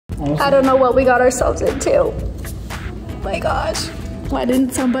I don't know what we got ourselves into. Oh my gosh. Why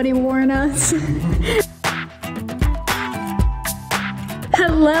didn't somebody warn us?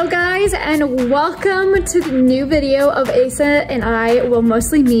 Hello guys, and welcome to the new video of Asa and I, well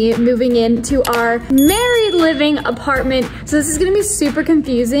mostly me, moving into our married living apartment. So this is gonna be super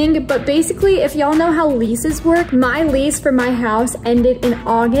confusing, but basically if y'all know how leases work, my lease for my house ended in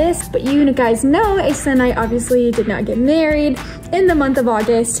August, but you guys know Asa and I obviously did not get married in the month of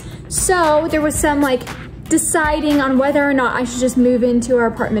August. So there was some deciding on whether or not I should just move into our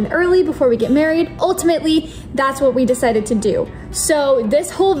apartment early before we get married. Ultimately, that's what we decided to do. So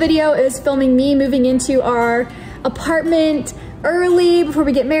this whole video is filming me moving into our apartment early before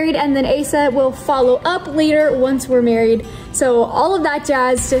we get married, and then Asa will follow up later once we're married. So all of that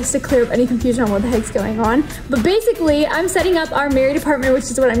jazz, just to clear up any confusion on what the heck's going on. But basically, I'm setting up our married apartment, which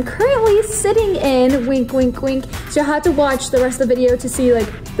is what I'm currently sitting in. Wink, wink, wink. So you'll have to watch the rest of the video to see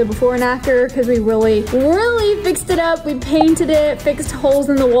the before and after, because we really fixed it up. We painted it, fixed holes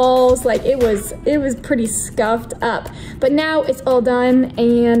in the walls. It was pretty scuffed up. But now it's all done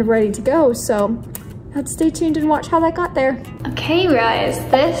and ready to go. So let's stay tuned and watch how that got there. Okay guys,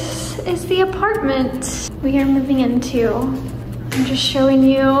 this is the apartment we are moving into. I'm just showing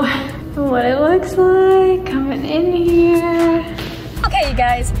you what it looks like coming in here. Okay you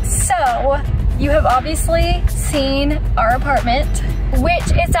guys, so you have obviously seen our apartment,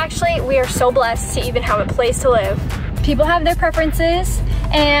 which is actually, we are so blessed to even have a place to live. People have their preferences,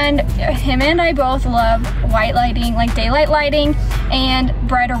 and him and I both love white lighting, daylight lighting, and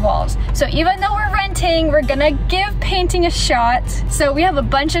brighter walls. So even though we're renting, we're gonna give painting a shot. So we have a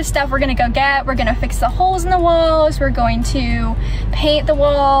bunch of stuff we're gonna go get. We're gonna fix the holes in the walls. We're going to paint the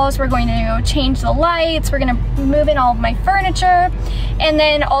walls. We're going to change the lights. We're gonna move in all of my furniture. And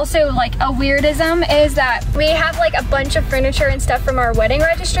then also a weirdism is that we have a bunch of furniture and stuff from our wedding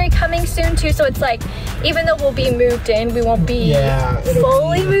registry coming soon too. So it's even though we'll be moved in, we won't be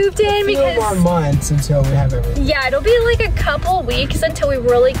fully moved in because more months until we have everything. Yeah, it'll be a couple weeks until we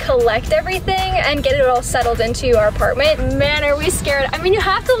really collect everything and get it all settled into our apartment. Man, are we scared. I mean, you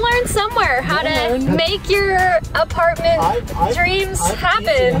have to learn somewhere how to make your apartment dreams happen.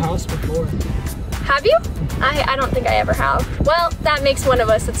 I've painted a house before. Have you? I don't think I ever have. Well, that makes one of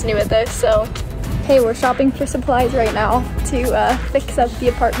us that's new at this, so. Hey, we're shopping for supplies right now to fix up the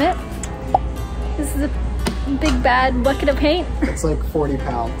apartment. This is a big bad bucket of paint. It's 40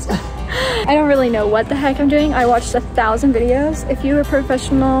 pounds. I don't really know what the heck I'm doing. I watched 1,000 videos. If you're a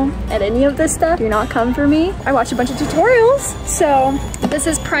professional at any of this stuff, do not come for me. I watched a bunch of tutorials. So this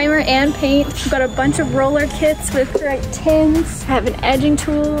is primer and paint. I've got a bunch of roller kits with the right tins. I have an edging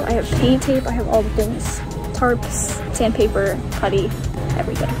tool. I have paint tape. I have all the things. Tarps, sandpaper, putty,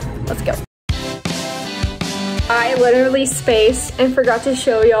 everything. Let's go. I literally spaced and forgot to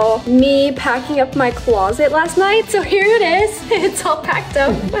show y'all me packing up my closet last night. So here it is. It's all packed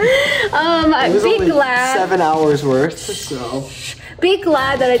up. It was only 7 hours worth, so. Be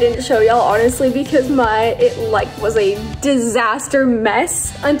glad that I didn't show y'all, honestly, because it was a disaster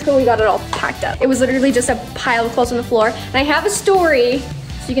mess until we got it all packed up. It was literally just a pile of clothes on the floor. And I have a story,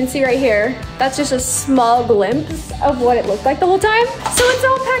 so you can see right here. That's just a small glimpse of what it looked like the whole time. So it's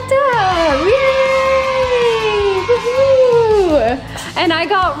all packed up. Yay! Woohoo! And I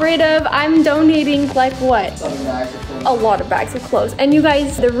got rid of, I'm donating what? A lot of bags of clothes. And you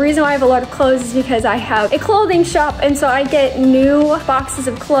guys, the reason why I have a lot of clothes is because I have a clothing shop, and so I get new boxes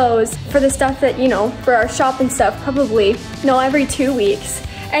of clothes for the stuff that, for our shop and stuff, probably, every 2 weeks.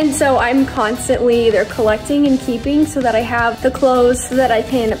 And so I'm constantly either collecting and keeping so that I have the clothes so that I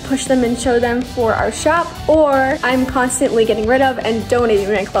can push them and show them for our shop, or I'm constantly getting rid of and donating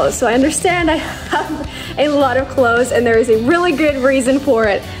my clothes. So I understand I have a lot of clothes, and there is a really good reason for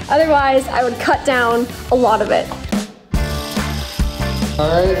it. Otherwise, I would cut down a lot of it. All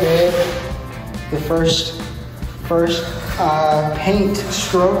right, babe. The first paint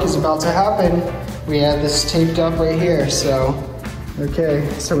stroke is about to happen. We have this taped up right here, so. Okay,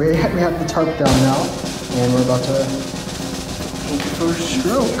 so we have the tarp down now, and we're about to paint the first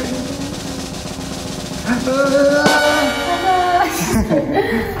stroke.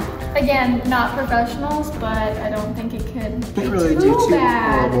 Again, not professionals, but I don't think it could be really too too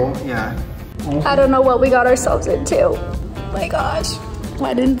bad. Horrible. Yeah. I don't know what we got ourselves into. Oh my gosh.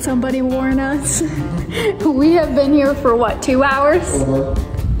 Why didn't somebody warn us? We have been here for what, 2 hours?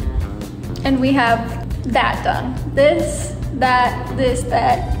 And we have that done. This, that, this,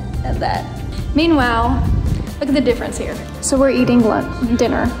 that, and that. Meanwhile, look at the difference here. So we're eating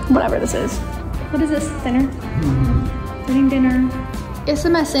dinner, whatever this is. What is this, dinner? We're eating dinner. It's a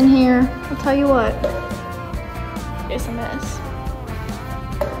mess in here, I'll tell you what. It's a mess.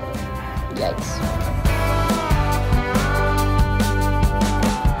 Yikes.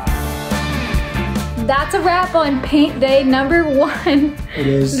 That's a wrap on paint day number 1. It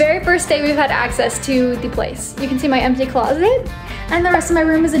is. Very first day we've had access to the place. You can see my empty closet, and the rest of my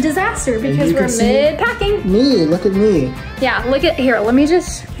room is a disaster because we're mid-packing. Me, look at me. Yeah, look at, here, let me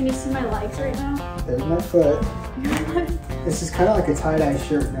just, can you see my legs right now? There's my foot. This is kind of like a tie-dye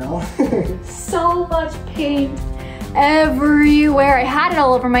shirt now. So much paint everywhere. I had it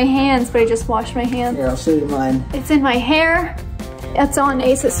all over my hands, but I just washed my hands. Here, I'll show you mine. It's in my hair. It's on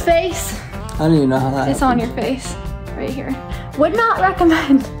Asa's face. I don't even know how that It's on your face, right here. Would not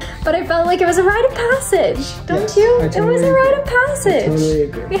recommend, but I felt like it was a rite of passage, don't you? It was a rite of passage. I totally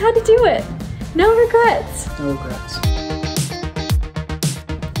agree. We had to do it. No regrets. No regrets.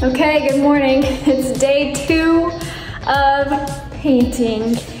 Okay, good morning. It's day 2 of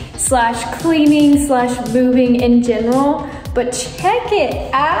painting / cleaning / moving in general, but check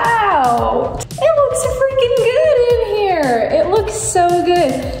it out. It looks freaking good in here. It looks so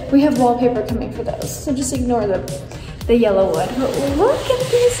good. We have wallpaper coming for those, so just ignore the yellow wood. But look at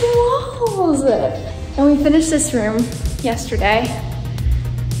these walls. And we finished this room yesterday.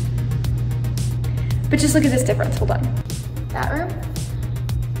 But just look at this difference, hold on. That room,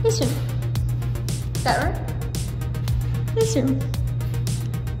 this room. That room, this room.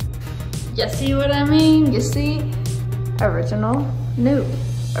 You see what I mean? You see? Original, new.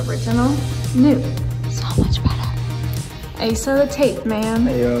 Original, new. So much better. Asa the tape man.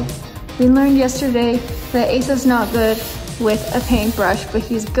 Heyo. We learned yesterday that Asa's not good with a paintbrush, but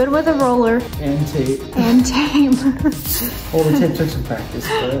he's good with a roller. And tape. And tape. Well, the tape took some practice,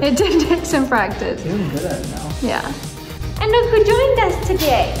 but It did take some practice. you're good at it now. Yeah. And look who joined us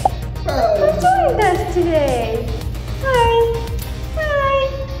today. Who joined us today? Hi. Hi.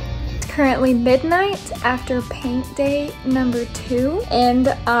 It's currently midnight after paint day number 2, and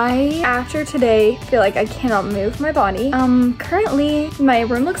I, after today, feel like I cannot move my body. Currently my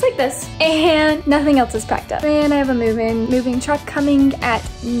room looks like this, and nothing else is packed up. And I have a moving truck coming at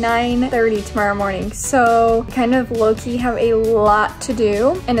 9:30 tomorrow morning, so I kind of low-key have a lot to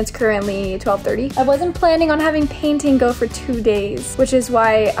do, and it's currently 12:30. I wasn't planning on having painting go for 2 days, which is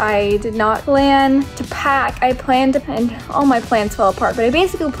why I did not plan to pack. I planned to, and all my plans fell apart, but I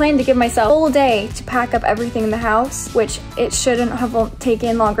basically planned to give myself a whole day to pack up everything in the house, which it shouldn't have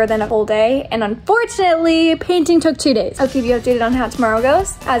taken longer than a whole day, and unfortunately, painting took 2 days. I'll keep you updated on how tomorrow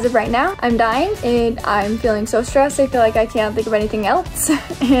goes. As of right now, I'm dying, and I'm feeling so stressed, I feel like I can't think of anything else.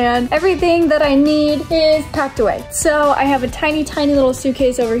 And everything that I need is packed away. So I have a tiny, tiny little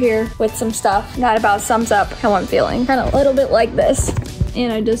suitcase over here with some stuff. That about sums up how I'm feeling. Kind of a little bit like this.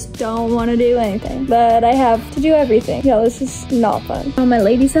 And I just don't want to do anything. But I have to do everything. Yeah, this is not fun. All my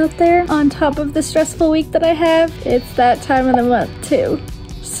ladies out there, on top of the stressful week that I have, it's that time of the month too.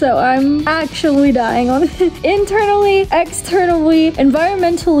 So I'm actually dying on it. Internally, externally,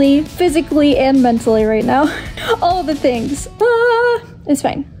 environmentally, physically, and mentally right now. All the things. It's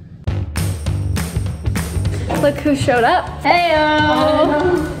fine. Look who showed up.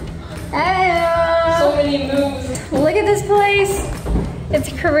 Heyo! Heyo! So many moves. Look at this place. It's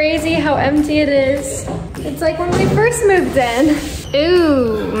crazy how empty it is. It's like when we first moved in.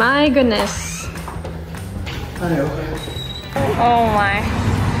 Ooh, my goodness. I know. Oh my.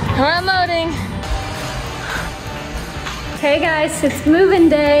 We're unloading. Hey guys, it's move-in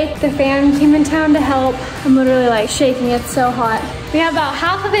day. The fan came in town to help. I'm literally like shaking, it's so hot. We have about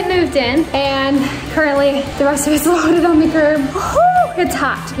half of it moved in, and currently the rest of it's loaded on the curb. Woo, it's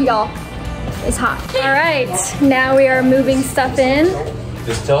hot, y'all. It's hot. All right, now we are moving stuff in.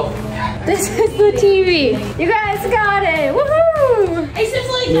 This tilt? This is the TV. You guys got it, woohoo! It's just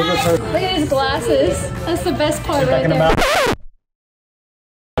like that. Look at his glasses. That's the best part right there.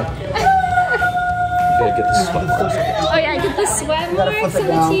 Get the sweat marks. Oh yeah, get the sweat marks on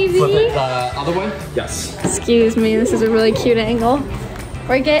the TV. Flip it the other way? Yes. Excuse me, this is a really cute angle.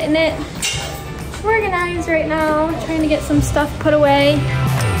 We're getting it organized right now, trying to get some stuff put away.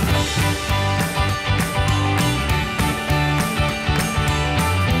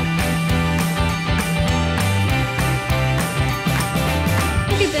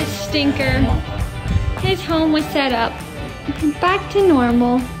 Look at this stinker. His home was set up. Back to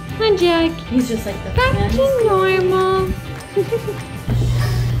normal. Hi, Jack. He's just like the Back to normal.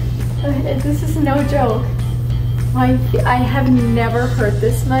 This is no joke. I have never heard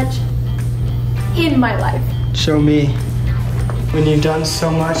this much in my life. Show me when you've done so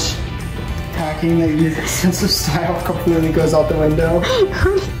much packing that your sense of style completely goes out the window.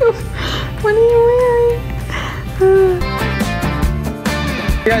 What are you wearing?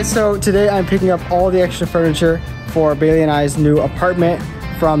 Hey guys, so today I'm picking up all the extra furniture for Bailey and I's new apartment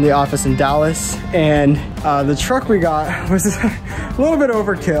from the office in Dallas, and the truck we got was a little bit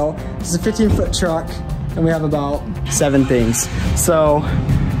overkill. It's a 15-foot truck, and we have about 7 things. So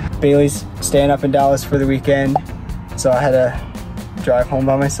Bailey's staying up in Dallas for the weekend, so I had to drive home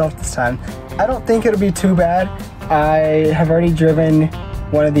by myself this time. I don't think it'll be too bad. I have already driven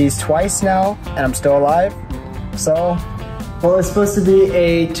one of these twice now, and I'm still alive. So, well, it's supposed to be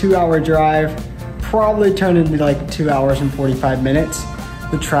a 2-hour drive, probably turned into like 2 hours and 45 minutes.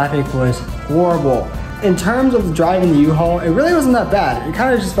 The traffic was horrible. In terms of driving the U-Haul, it really wasn't that bad. It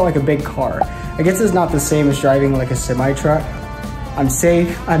kind of just felt like a big car. I guess it's not the same as driving like a semi-truck. I'm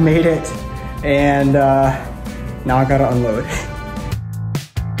safe, I made it, and now I gotta unload.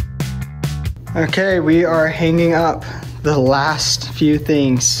 Okay, we are hanging up the last few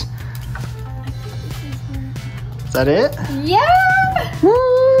things. Is that it? Yeah!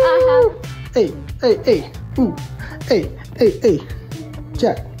 Woo! Hey, hey, hey, ooh, hey, hey, hey.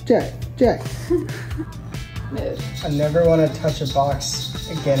 Jack, Jack, Jack. I never want to touch a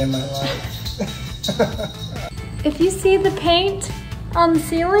box again in my life. If you see the paint on the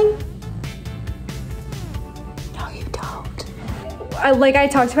ceiling, no you don't. Like I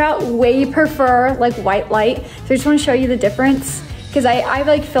talked about, way prefer like white light. So I just want to show you the difference. Because I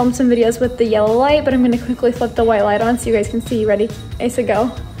like filmed some videos with the yellow light, but I'm gonna quickly flip the white light on so you guys can see. Ready? Asa,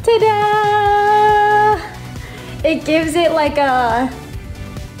 go. Ta-da! It gives it like a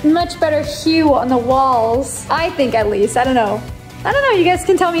much better hue on the walls. I think, at least, I don't know. You guys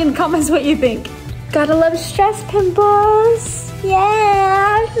can tell me in the comments what you think. Gotta love stress pimples.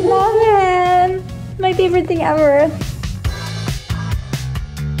 Yeah, love it. My favorite thing ever.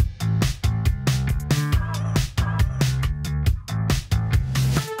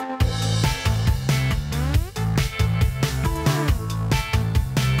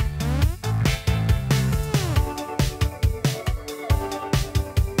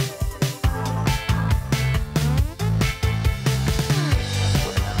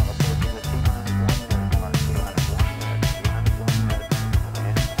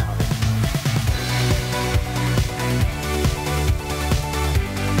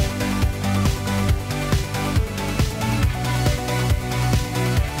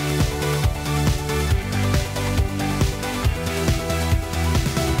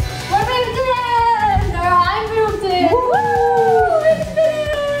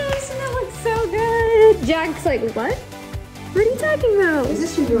 Jack's like, what? What are you talking about? Is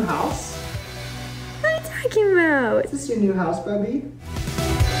this your new house? What are you talking about? Is this your new house, Bubby?